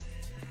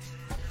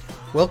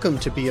Welcome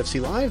to BFC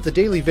Live, the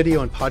daily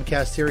video and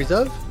podcast series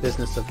of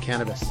Business of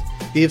Cannabis.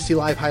 BFC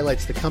Live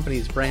highlights the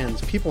companies,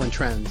 brands, people, and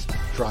trends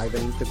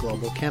driving the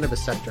global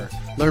cannabis sector.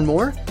 Learn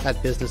more at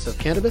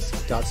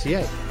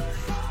businessofcannabis.ca.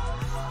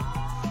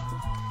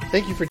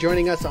 Thank you for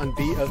joining us on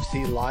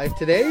BFC Live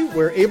today.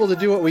 We're able to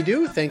do what we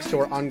do thanks to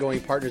our ongoing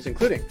partners,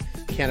 including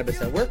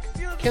Cannabis at Work,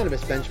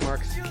 Cannabis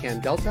Benchmarks,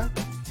 CanDelta,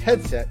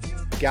 Headset,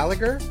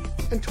 Gallagher,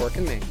 and Torque &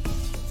 Main.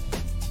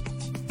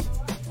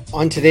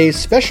 On today's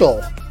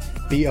special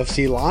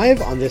BFC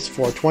Live on this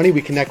 420,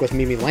 we connect with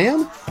Mimi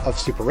Lam of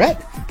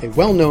Superette, a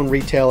well-known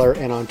retailer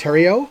in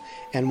Ontario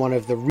and one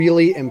of the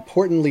really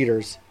important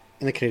leaders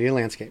in the Canadian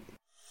landscape.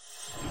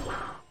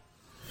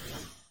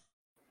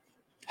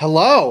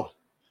 Hello.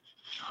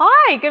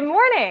 Hi, good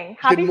morning.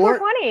 Happy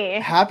 420.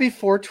 Happy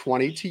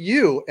 420 to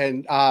you.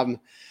 And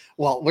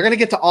well, we're going to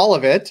get to all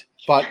of it,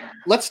 but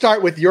let's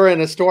start with you're in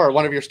a store,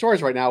 one of your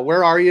stores right now.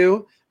 Where are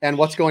you and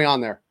what's going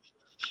on there?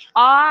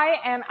 I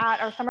am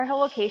at our Summerhill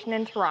location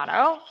in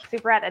Toronto,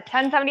 Superette at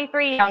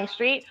 1073 Yonge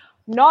Street.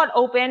 Not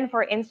open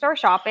for in-store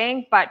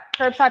shopping, but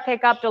curbside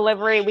pickup,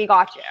 delivery, we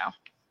got you.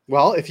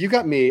 Well, if you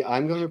got me,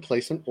 I'm going to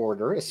place an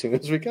order as soon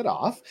as we get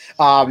off.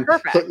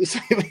 Perfect. So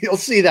you'll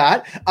see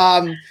that.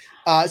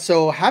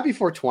 So happy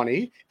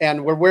 420,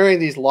 and we're wearing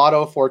these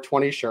Lotto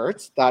 420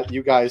 shirts that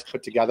you guys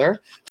put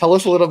together. Tell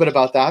us a little bit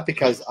about that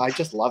because I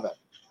just love it.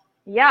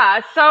 Yeah,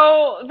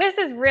 so this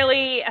is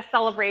really a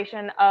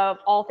celebration of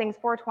all things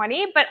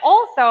 420, but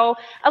also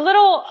a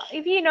little,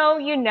 if you know,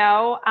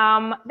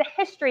 the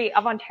history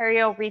of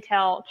Ontario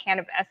retail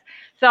cannabis.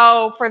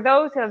 So for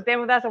those who have been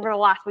with us over the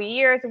last few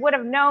years, would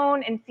have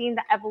known and seen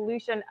the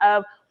evolution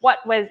of what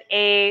was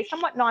a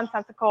somewhat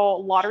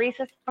nonsensical lottery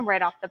system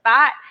right off the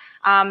bat.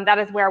 That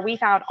is where we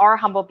found our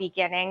humble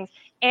beginnings.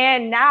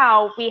 And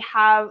now we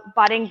have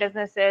budding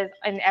businesses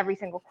in every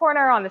single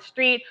corner on the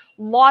street,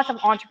 lots of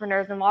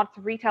entrepreneurs and lots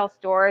of retail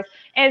stores.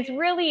 And it's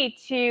really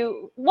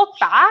to look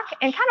back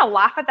and kind of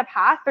laugh at the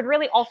past, but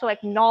really also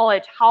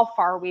acknowledge how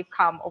far we've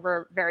come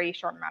over a very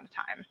short amount of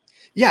time.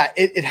 Yeah,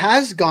 it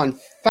has gone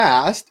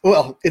fast.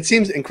 Well, it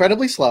seems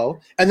incredibly slow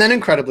and then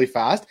incredibly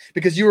fast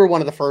because you were one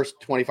of the first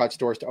 25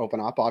 stores to open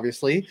up,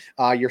 obviously,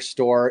 your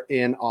store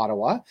in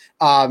Ottawa.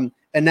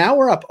 And now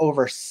we're up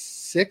over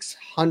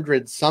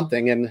 600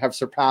 something and have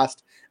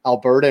surpassed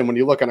Alberta. And when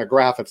you look on a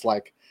graph, it's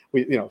like,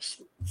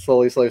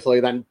 slowly,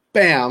 then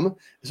bam,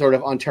 sort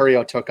of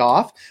Ontario took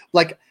off.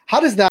 Like,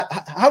 how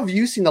have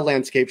you seen the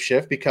landscape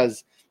shift?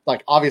 Because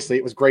like, obviously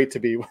it was great to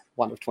be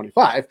one of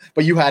 25,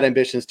 but you had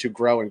ambitions to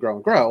grow and grow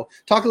and grow.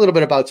 Talk a little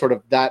bit about sort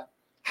of that,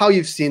 how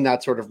you've seen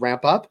that sort of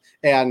ramp up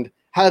and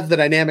has the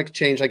dynamic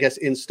changed, I guess,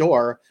 in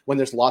store when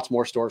there's lots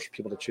more stores for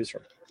people to choose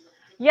from.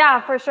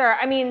 Yeah, for sure.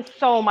 I mean,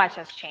 so much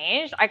has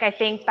changed. Like, I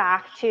think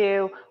back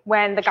to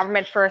when the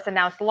government first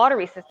announced the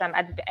lottery system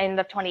at the end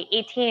of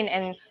 2018,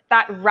 and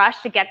that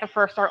rush to get the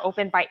first store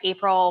open by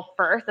April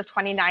 1st of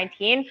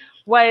 2019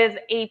 was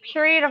a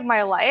period of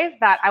my life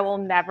that I will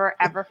never,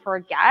 ever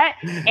forget.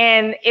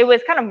 And it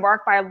was kind of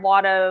marked by a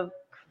lot of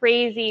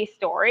crazy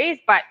stories,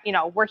 but,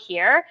 we're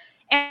here.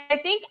 And I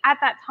think at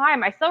that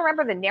time, I still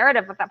remember the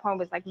narrative at that point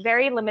was like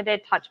very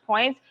limited touch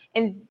points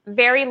and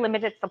very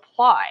limited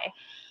supply.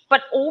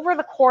 But over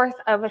the course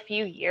of a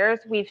few years,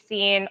 we've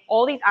seen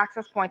all these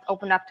access points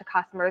open up to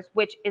customers,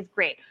 which is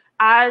great.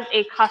 As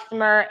a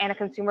customer and a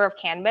consumer of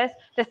cannabis,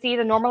 to see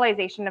the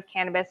normalization of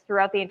cannabis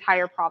throughout the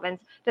entire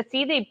province, to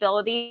see the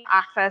ability to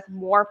access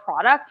more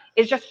product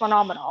is just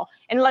phenomenal.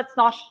 And let's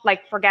not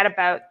forget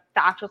about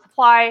the actual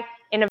supply,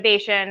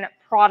 innovation,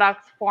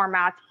 products,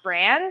 formats,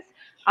 brands.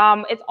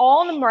 It's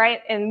all in the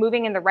right and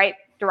moving in the right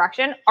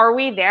direction. Are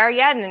we there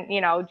yet?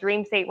 And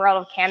dream state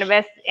world of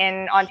cannabis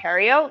in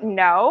Ontario?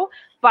 No.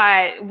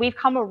 But we've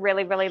come a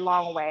really, really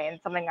long way and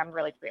something I'm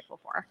really grateful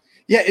for.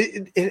 Yeah,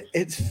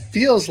 it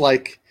feels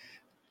like,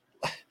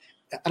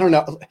 I don't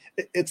know,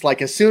 it's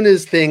like as soon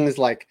as things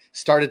like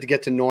started to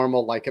get to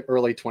normal, like at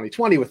early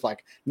 2020 with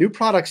like new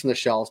products in the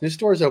shelves, new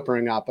stores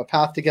opening up, a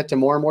path to get to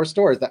more and more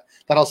stores, that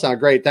all sounded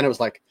great. Then it was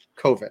like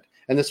COVID.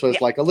 And this was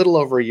like a little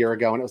over a year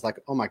ago. And it was like,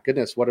 oh my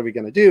goodness, what are we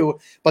going to do?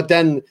 But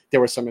then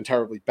there was some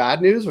terribly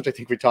bad news, which I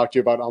think we talked to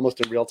you about almost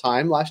in real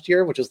time last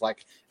year, which is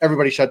like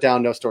everybody shut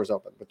down, no stores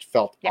open, which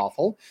felt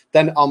awful.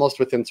 Then almost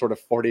within sort of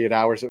 48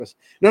 hours, it was,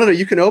 no,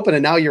 you can open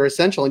and now you're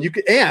essential.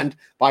 And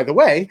by the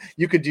way,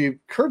 you could do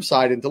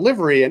curbside and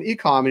delivery and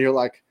e-com. And you're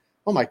like,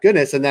 oh my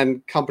goodness. And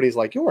then companies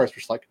like yours were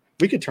just like,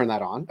 we could turn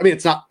that on. I mean,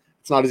 it's not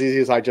as easy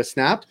as I just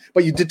snapped,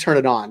 but you did turn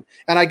it on.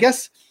 And I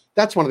guess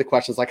that's one of the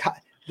questions, like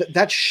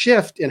that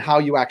shift in how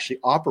you actually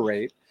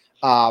operate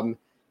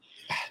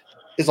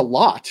is a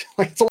lot.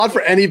 Like, it's a lot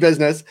for any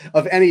business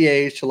of any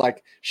age to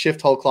like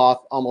shift whole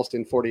cloth almost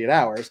in 48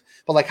 hours.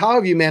 But like, how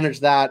have you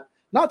managed that?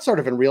 Not sort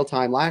of in real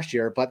time last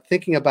year, but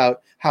thinking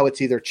about how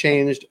it's either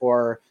changed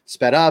or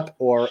sped up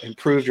or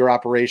improved your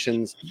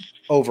operations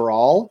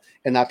overall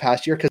in that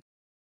past year. Because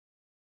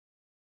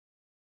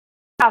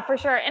Yeah, for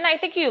sure. And I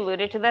think you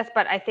alluded to this,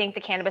 but I think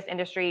the cannabis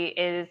industry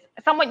is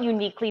somewhat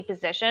uniquely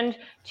positioned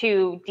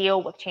to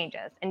deal with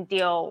changes and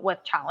deal with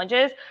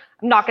challenges.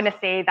 I'm not going to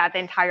say that the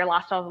entire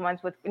last 12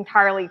 months was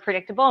entirely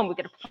predictable and we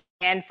could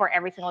plan for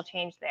every single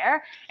change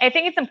there. And I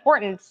think it's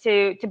important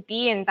to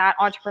be in that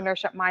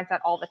entrepreneurship mindset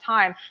all the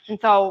time. And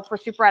so for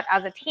Superette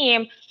as a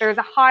team, there's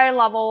a high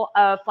level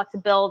of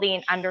flexibility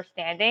and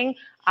understanding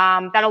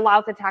that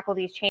allows to tackle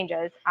these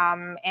changes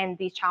and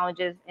these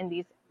challenges in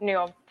these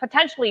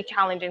potentially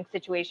challenging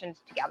situations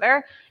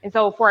together. And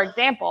so, for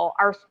example,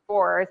 our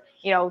stores,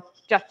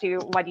 just to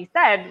what you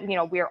said,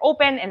 we are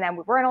open and then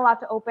we weren't allowed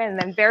to open. And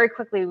then very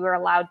quickly we were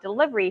allowed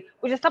delivery,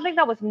 which is something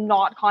that was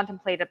not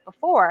contemplated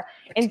before.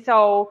 And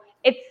so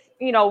it's,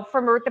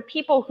 for the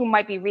people who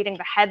might be reading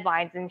the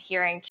headlines and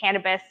hearing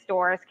cannabis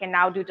stores can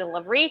now do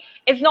delivery,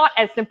 it's not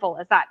as simple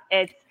as that.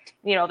 It's,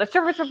 the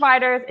service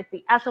providers, it's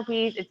the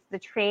SOPs, it's the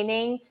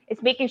training,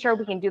 it's making sure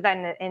we can do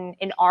that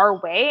in our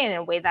way and in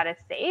a way that is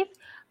safe.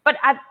 But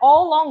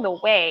all along the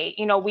way,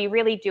 we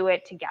really do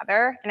it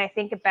together. And I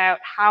think about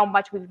how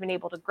much we've been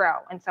able to grow.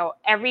 And so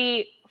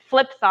every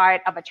flip side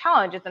of a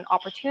challenge is an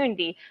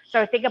opportunity. So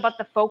I think about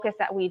the focus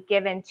that we've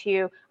given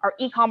to our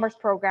e-commerce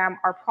program,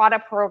 our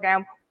product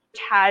program,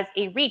 which has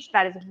a reach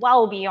that is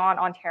well beyond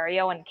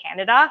Ontario and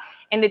Canada.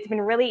 And it's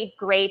been really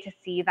great to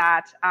see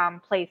that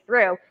play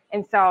through.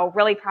 And so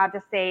really proud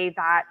to say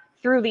that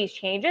through these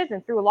changes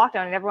and through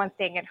lockdown and everyone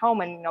staying at home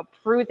and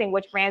perusing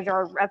which brands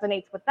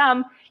resonates with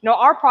them,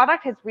 our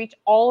product has reached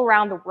all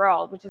around the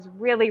world, which is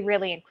really,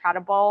 really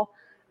incredible.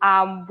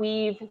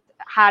 We've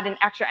had an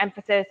extra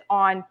emphasis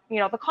on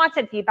the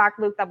content feedback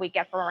loop that we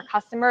get from our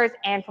customers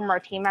and from our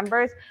team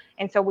members.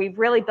 And so we've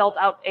really built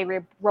out a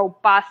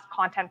robust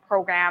content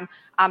program,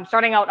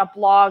 starting out a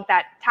blog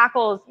that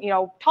tackles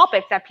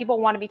topics that people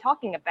want to be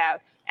talking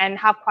about and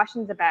have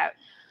questions about.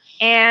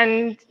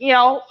 And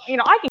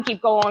I can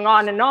keep going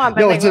on and on.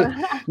 But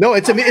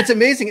it's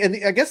amazing. And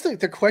I guess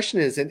the question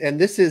is, and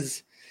this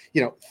is,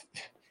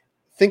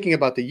 thinking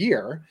about the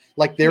year,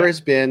 like there has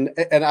been,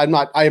 and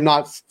I am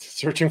not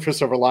searching for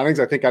silver linings.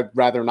 I think I'd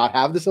rather not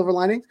have the silver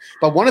linings.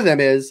 But one of them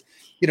is,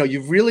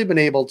 you've really been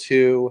able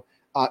to,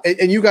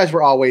 and you guys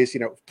were always,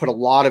 put a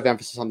lot of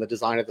emphasis on the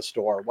design of the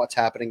store, what's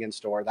happening in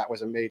store. That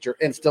was a major,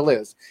 and still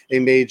is a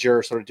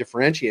major sort of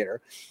differentiator.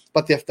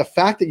 But the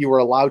fact that you were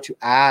allowed to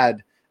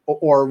add,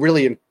 or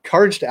really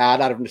encouraged to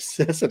add out of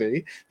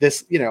necessity,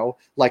 this,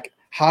 like,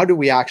 how do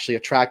we actually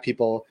attract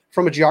people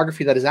from a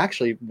geography that is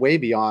actually way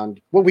beyond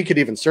what we could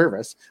even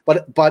service,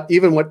 but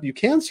even what you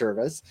can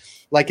service,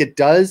 like it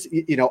does,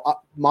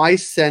 my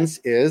sense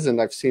is,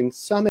 and I've seen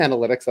some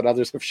analytics that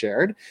others have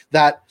shared,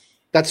 that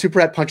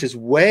Superette punches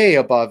way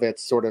above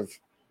its sort of,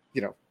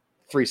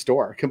 free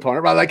store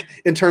component, right? Like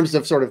in terms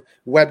of sort of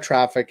web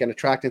traffic and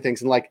attracting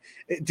things. And like,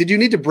 did you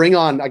need to bring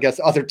on, I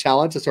guess, other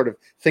talent to sort of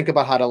think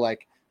about how to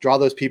like draw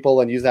those people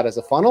and use that as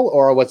a funnel,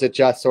 or was it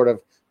just sort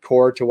of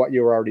core to what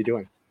you were already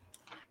doing?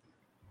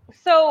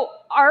 So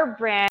our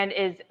brand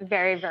is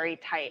very, very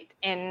tight,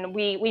 and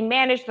we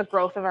manage the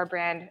growth of our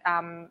brand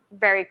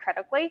very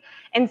critically.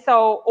 And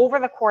so over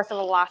the course of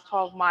the last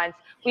 12 months,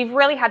 we've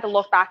really had to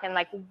look back and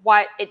like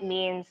what it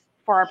means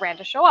for our brand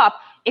to show up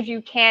if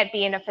you can't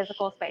be in a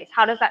physical space.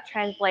 How does that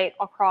translate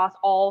across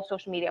all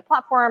social media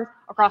platforms,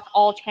 across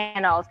all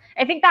channels?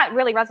 I think that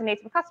really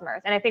resonates with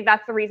customers. And I think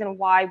that's the reason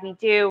why we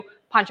do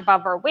punch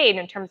above our weight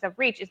in terms of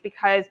reach, is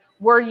because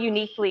we're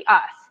uniquely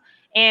us.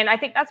 And I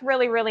think that's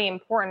really, really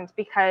important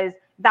because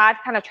that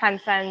kind of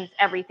transcends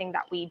everything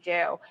that we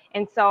do.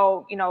 And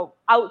so,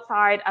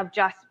 outside of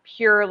just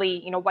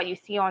purely, what you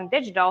see on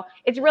digital,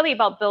 it's really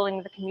about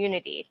building the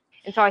community.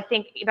 And so I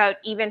think about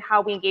even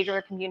how we engage with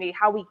our community,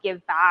 how we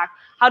give back,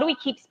 how do we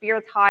keep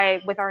spirits high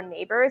with our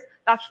neighbors?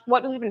 That's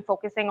what we've been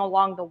focusing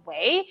along the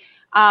way.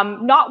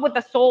 Not with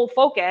the sole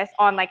focus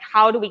on like,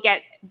 how do we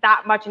get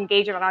that much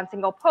engagement on a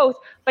single post,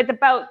 but it's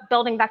about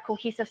building that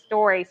cohesive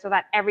story so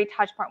that every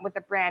touch point with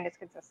the brand is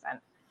consistent.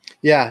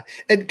 Yeah.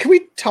 And can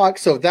we talk,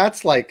 so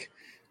that's like,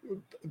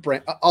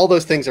 all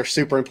those things are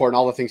super important,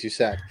 all the things you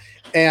said.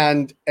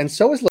 And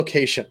so is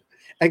location.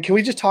 And can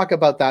we just talk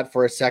about that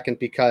for a second?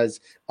 Because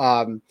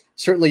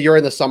certainly you're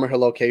in the Summerhill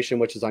location,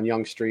 which is on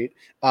Yonge Street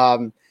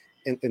in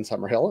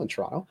Summerhill in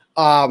Toronto.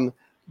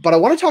 But I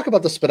want to talk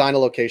about the Spadina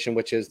location,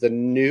 which is the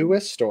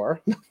newest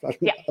store.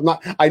 Yeah.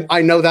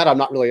 I know that.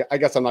 I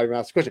guess I'm not even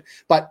asking the question.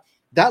 But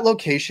that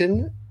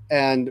location,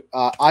 and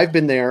I've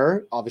been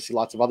there. Obviously,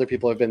 lots of other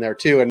people have been there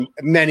too. And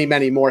many,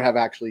 many more have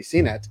actually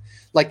seen it.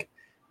 Like,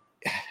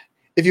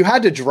 if you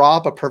had to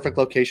drop a perfect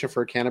location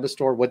for a cannabis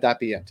store, would that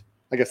be it?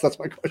 I guess that's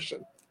my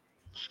question.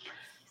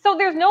 So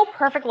there's no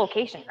perfect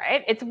location,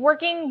 right? It's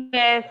working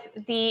with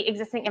the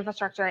existing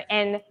infrastructure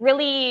and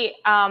really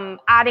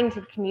adding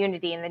to the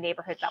community in the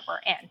neighborhoods that we're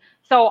in.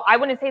 So I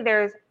wouldn't say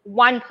there's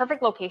one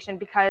perfect location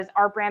because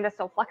our brand is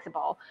so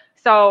flexible.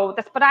 So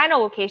the Spadina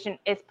location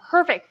is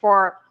perfect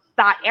for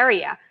that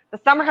area. The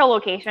Summerhill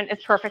location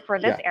is perfect for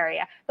this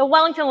area. The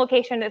Wellington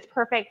location is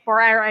perfect for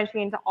our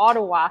entry into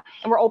Ottawa,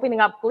 and we're opening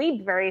up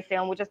Glebe very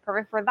soon, which is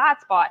perfect for that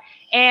spot.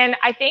 And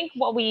I think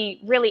what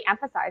we really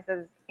emphasize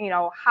is,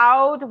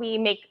 how do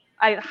we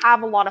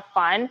have a lot of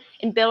fun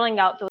in building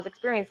out those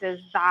experiences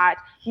that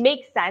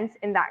make sense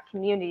in that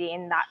community,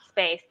 in that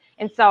space.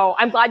 And so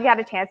I'm glad you had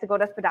a chance to go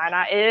to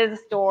Spadina. It is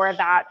a store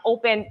that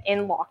opened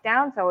in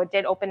lockdown. So it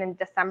did open in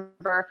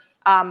December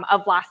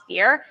of last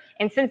year.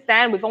 And since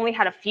then, we've only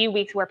had a few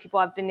weeks where people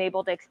have been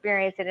able to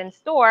experience it in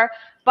store.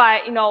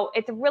 But,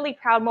 it's a really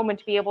proud moment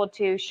to be able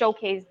to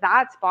showcase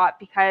that spot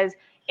because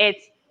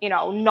it's,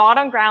 not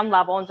on ground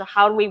level. And so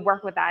how do we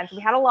work with that? And so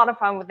we had a lot of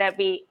fun with it.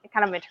 We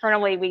kind of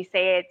internally, we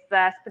say it's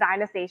the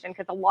Spadina station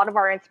because a lot of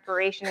our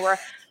inspiration were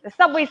the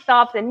subway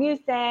stops and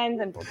newsstands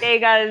and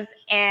bodegas.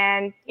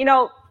 And,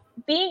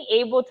 being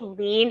able to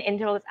lean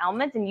into those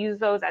elements and use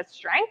those as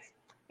strengths,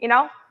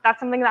 that's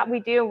something that we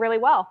do really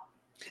well.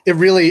 It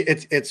really,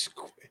 it's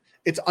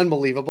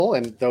unbelievable.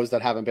 And those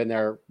that haven't been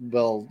there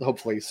will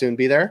hopefully soon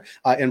be there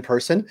in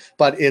person.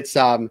 But it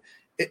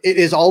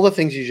is all the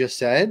things you just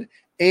said.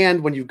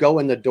 And when you go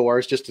in the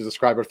doors, just to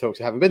describe for folks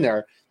who haven't been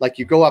there, like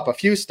you go up a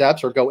few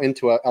steps or go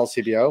into a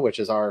LCBO, which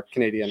is our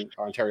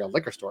Ontario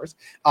liquor stores.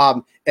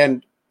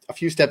 And a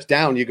few steps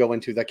down, you go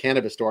into the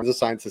cannabis store. The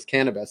sign says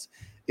cannabis.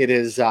 It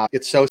is,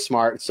 it's so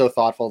smart. It's so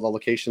thoughtful. The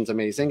location's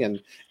amazing.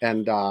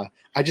 And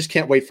I just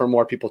can't wait for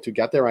more people to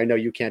get there. I know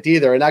you can't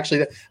either. And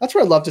actually that's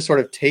where I love to sort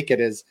of take it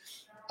is,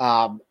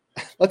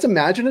 let's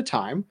imagine a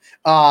time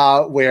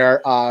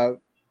where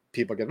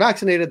people get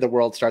vaccinated, the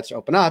world starts to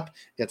open up.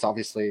 It's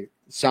obviously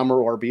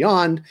summer or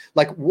beyond.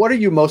 Like, what are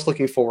you most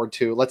looking forward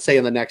to, let's say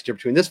in the next year,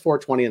 between this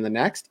 420 and the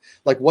next?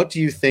 Like, what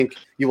do you think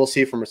you will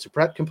see from a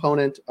Superette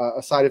component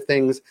side of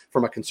things,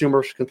 from a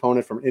consumer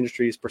component, from an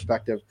industry's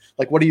perspective?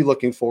 Like, what are you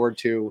looking forward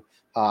to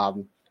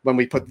when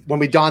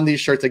we don these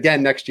shirts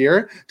again next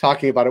year,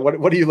 talking about it?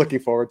 What are you looking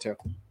forward to?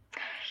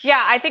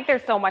 Yeah, I think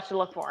there's so much to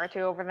look forward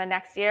to over the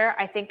next year.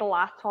 I think the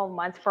last 12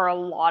 months for a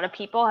lot of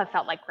people have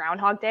felt like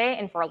Groundhog Day.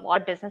 And for a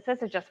lot of businesses,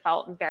 it just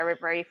felt very,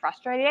 very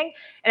frustrating.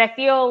 And I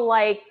feel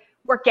like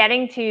we're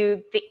getting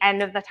to the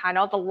end of the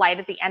tunnel, the light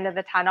at the end of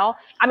the tunnel.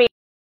 I mean,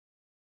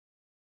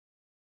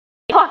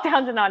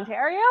 lockdowns in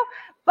Ontario,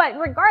 but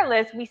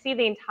regardless, we see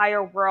the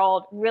entire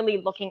world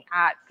really looking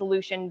at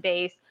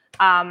solution-based,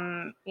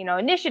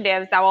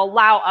 initiatives that will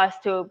allow us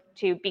to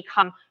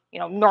become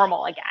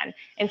normal again.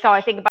 And so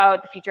I think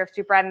about the future of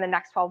Superette in the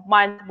next 12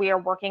 months. We are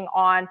working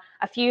on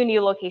a few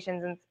new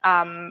locations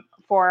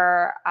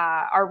for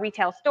our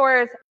retail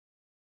stores.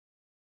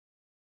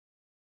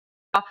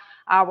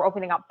 We're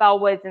opening up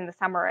Bellwoods in the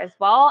summer as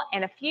well,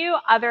 and a few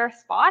other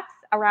spots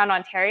around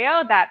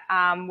Ontario that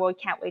we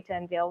can't wait to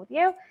unveil with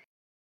you.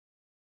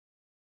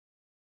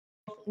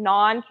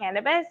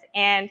 Non-cannabis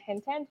and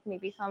hint,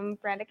 maybe some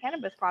branded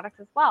cannabis products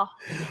as well.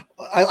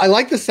 I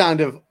like the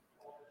sound of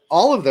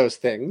all of those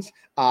things,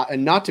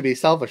 and not to be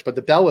selfish, but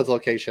the Bellwoods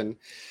location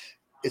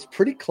is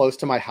pretty close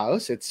to my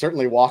house. It's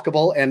certainly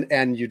walkable,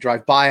 and you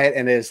drive by it,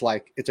 and it's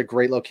a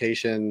great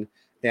location.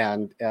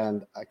 And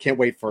I can't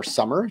wait for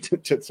summer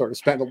to sort of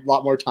spend a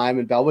lot more time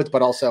in Bellwoods,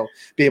 but also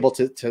be able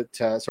to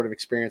sort of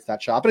experience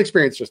that shop and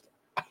experience just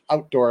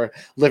outdoor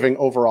living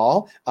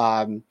overall,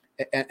 and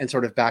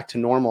sort of back to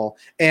normal.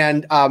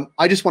 And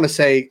I just want to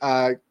say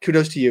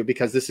kudos to you,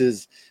 because this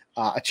is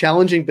a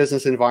challenging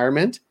business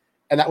environment,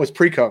 and that was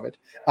pre-COVID.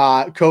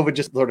 COVID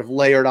just sort of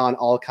layered on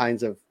all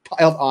kinds of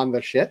piled on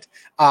the shit.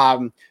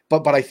 But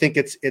I think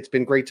it's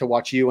been great to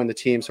watch you and the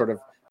team sort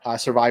of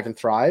survive and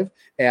thrive.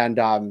 And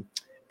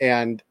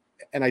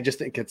I just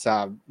think it's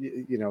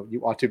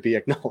you ought to be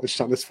acknowledged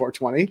on this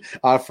 420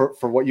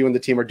 for what you and the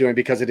team are doing,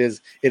 because it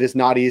is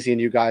not easy, and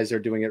you guys are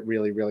doing it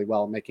really, really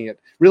well, making it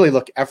really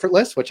look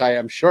effortless, which I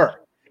am sure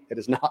it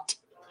is not.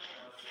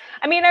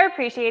 I mean, I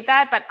appreciate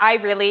that, but I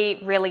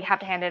really, really have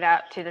to hand it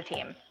out to the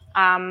team.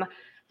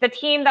 The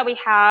team that we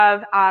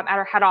have at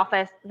our head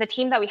office, the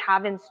team that we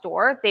have in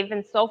store, they've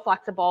been so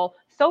flexible,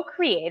 so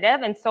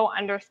creative, and so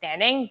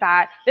understanding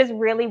that this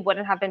really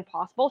wouldn't have been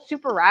possible.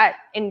 Superette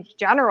in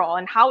general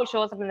and how it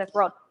shows up in this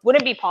world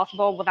wouldn't be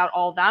possible without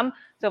all of them.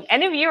 So if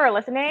any of you are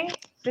listening,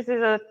 this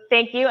is a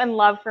thank you and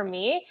love from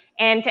me.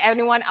 And to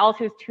anyone else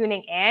who's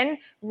tuning in,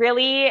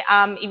 really,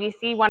 if you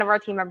see one of our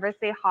team members,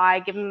 say hi,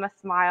 give them a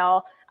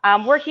smile.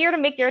 We're here to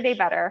make your day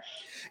better.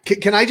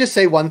 Can I just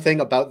say one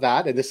thing about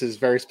that? And this is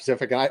very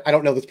specific. And I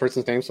don't know this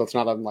person's name, so it's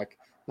not,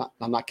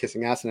 I'm not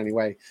kissing ass in any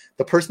way.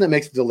 The person that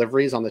makes the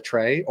deliveries on the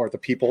tray, or the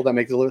people that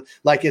make the delivery,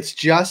 like, it's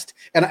just,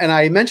 and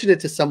I mentioned it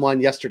to someone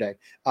yesterday.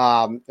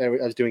 I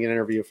was doing an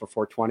interview for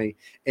 420,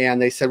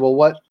 and they said, well,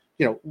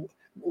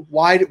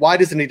 why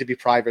does it need to be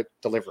private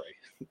delivery?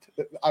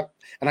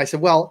 And I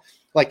said, well,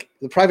 like,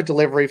 the private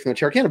delivery from the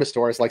Ontario Cannabis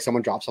Store is like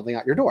someone drops something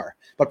at your door.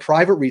 But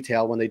private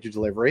retail, when they do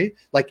delivery,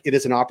 like, it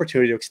is an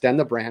opportunity to extend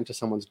the brand to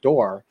someone's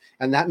door.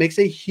 And that makes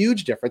a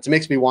huge difference. It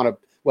makes me want to,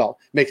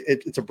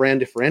 it's a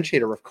brand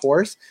differentiator, of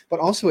course, but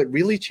also it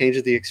really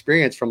changes the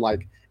experience from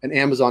like an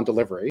Amazon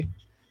delivery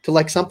to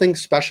like something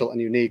special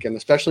and unique. And the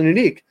special and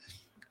unique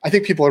I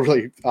think people are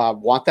really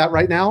want that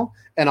right now,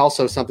 and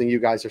also something you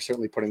guys are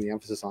certainly putting the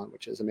emphasis on,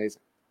 which is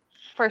amazing.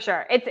 For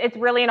sure. It's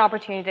really an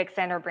opportunity to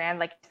extend our brand,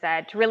 like you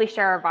said, to really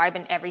share our vibe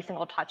in every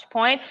single touch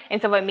point.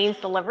 And so if it means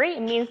delivery,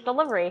 it means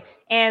delivery.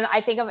 And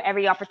I think of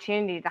every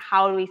opportunity to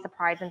how do we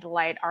surprise and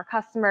delight our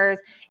customers.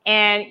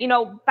 And, you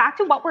know, back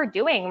to what we're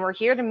doing. We're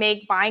here to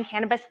make buying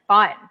cannabis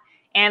fun.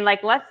 And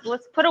like,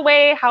 let's put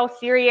away how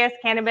serious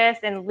cannabis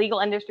and legal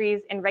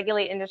industries and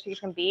regulated industries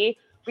can be.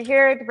 We're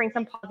here to bring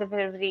some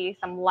positivity,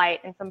 some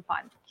light, and some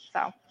fun.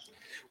 So.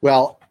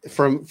 Well,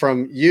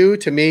 from you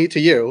to me to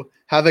you,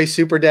 have a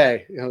super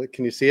day. You know,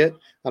 can you see it?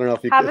 I don't know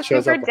if you have a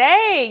super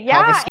day.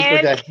 Yeah.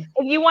 And if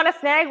you want to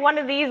snag one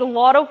of these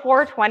Lotto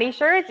 420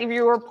 shirts, if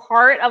you were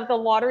part of the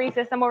lottery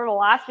system over the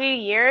last few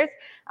years,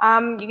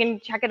 you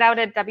can check it out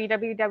at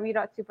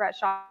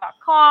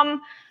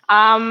www.superetshop.com.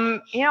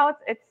 You know,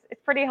 it's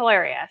pretty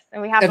hilarious,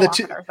 and we have to laugh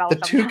at ourselves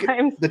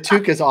sometimes. The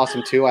toque is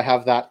awesome too. I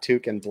have that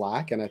toque in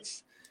black, and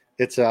it's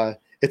a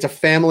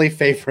family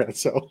favorite.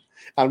 So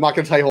I'm not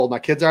going to tell you how old my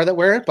kids are that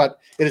wear it, but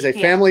it is a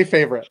family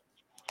favorite.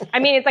 I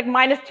mean, it's like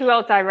 -2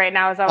 outside right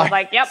now, so I was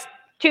like, yep,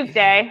 toque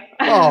day.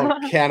 Oh,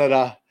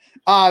 Canada.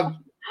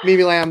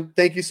 Mimi Lam,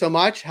 thank you so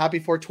much. Happy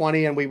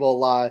 420, and we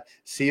will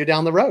see you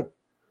down the road.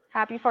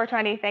 Happy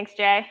 420. Thanks,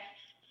 Jay.